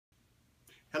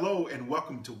Hello and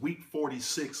welcome to week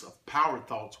 46 of Power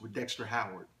Thoughts with Dexter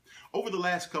Howard. Over the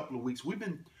last couple of weeks, we've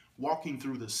been walking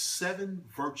through the 7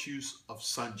 virtues of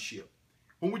sonship.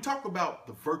 When we talk about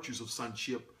the virtues of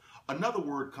sonship, another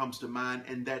word comes to mind,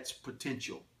 and that's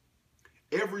potential.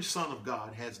 Every son of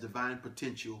God has divine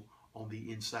potential on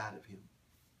the inside of him.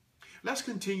 Let's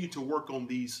continue to work on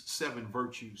these 7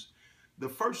 virtues. The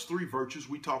first 3 virtues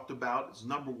we talked about is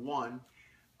number 1,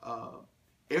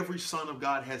 every son of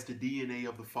God has the DNA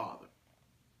of the Father.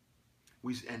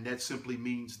 And that simply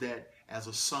means that as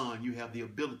a son, you have the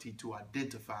ability to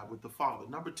identify with the Father.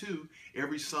 Number 2,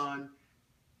 every son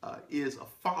is a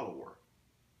follower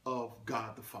of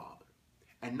God the Father.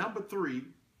 And number 3,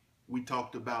 we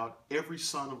talked about every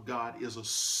son of God is a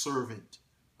servant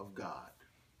of God.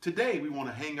 Today, we want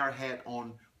to hang our hat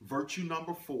on virtue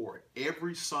number 4.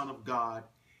 Every son of God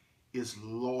is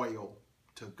loyal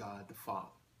to God the Father.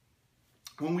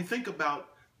 When we think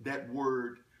about that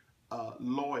word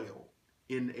loyal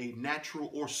in a natural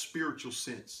or spiritual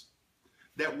sense,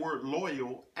 that word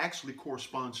loyal actually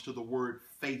corresponds to the word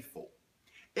faithful.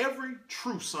 Every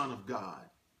true son of God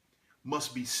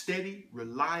must be steady,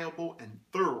 reliable, and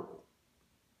thorough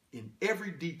in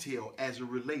every detail as it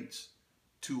relates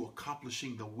to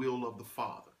accomplishing the will of the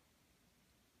Father.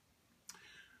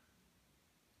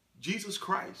 Jesus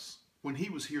Christ, when he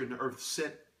was here in the earth,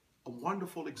 set a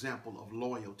wonderful example of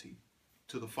loyalty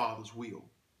to the Father's will.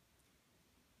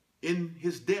 In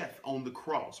his death on the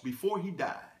cross, before he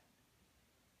died,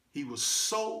 he was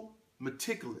so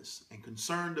meticulous and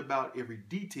concerned about every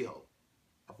detail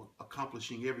of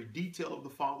accomplishing every detail of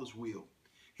the Father's will.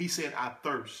 He said, "I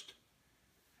thirst,"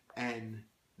 and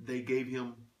they gave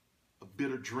him a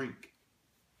bitter drink.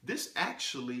 This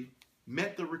actually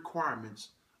met the requirements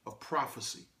of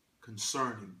prophecy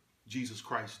concerning Jesus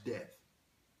Christ's death.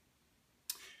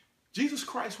 Jesus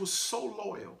Christ was so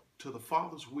loyal to the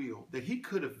Father's will that he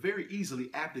could have very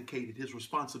easily abdicated his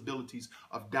responsibilities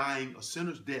of dying a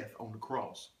sinner's death on the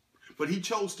cross. But he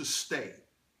chose to stay.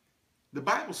 The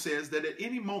Bible says that at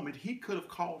any moment he could have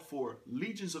called for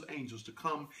legions of angels to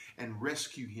come and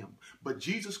rescue him. But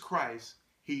Jesus Christ,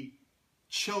 he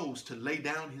chose to lay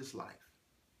down his life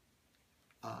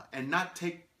and not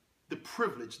take the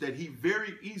privilege that he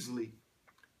very easily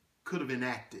could have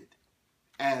enacted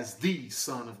as the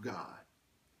Son of God,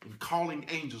 and calling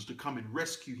angels to come and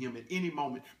rescue him at any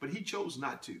moment, but he chose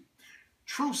not to.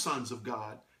 True sons of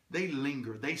God, they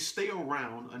linger, they stay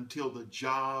around until the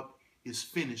job is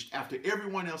finished after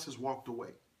everyone else has walked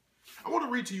away. I want to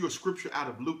read to you a scripture out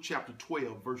of Luke chapter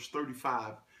 12, verse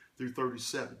 35 through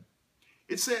 37.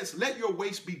 It says, "Let your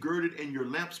waist be girded and your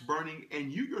lamps burning,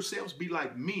 and you yourselves be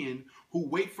like men who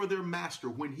wait for their master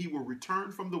when he will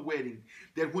return from the wedding,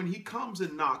 that when he comes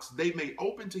and knocks, they may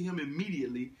open to him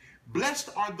immediately. Blessed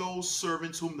are those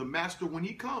servants whom the master, when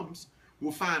he comes,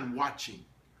 will find watching.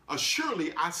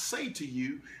 Assuredly, I say to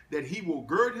you that he will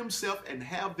gird himself and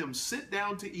have them sit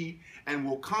down to eat, and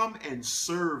will come and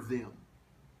serve them."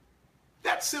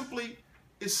 That simply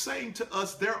is saying to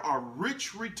us there are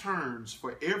rich returns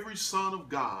for every son of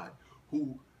God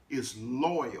who is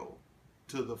loyal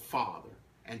to the Father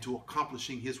and to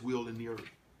accomplishing his will in the earth.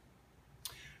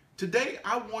 Today,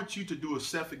 I want you to do a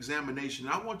self-examination.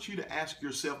 I want you to ask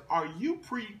yourself, are you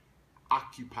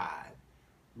preoccupied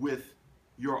with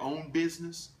your own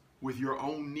business, with your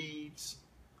own needs,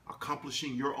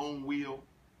 accomplishing your own will?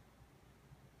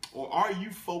 Or are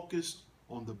you focused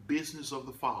on the business of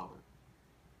the Father?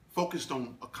 Focused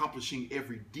on accomplishing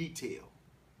every detail,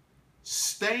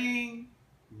 staying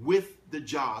with the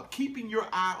job, keeping your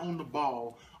eye on the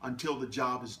ball until the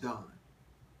job is done.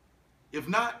 If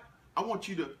not, I want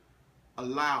you to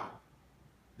allow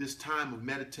this time of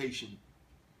meditation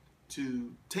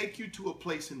to take you to a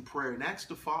place in prayer and ask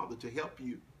the Father to help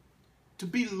you to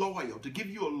be loyal, to give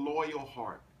you a loyal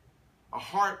heart, a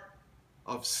heart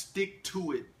of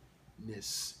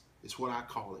stick-to-itness is what I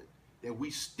call it, that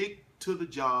we stick to the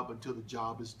job until the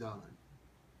job is done.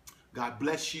 God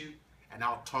bless you, and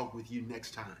I'll talk with you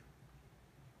next time.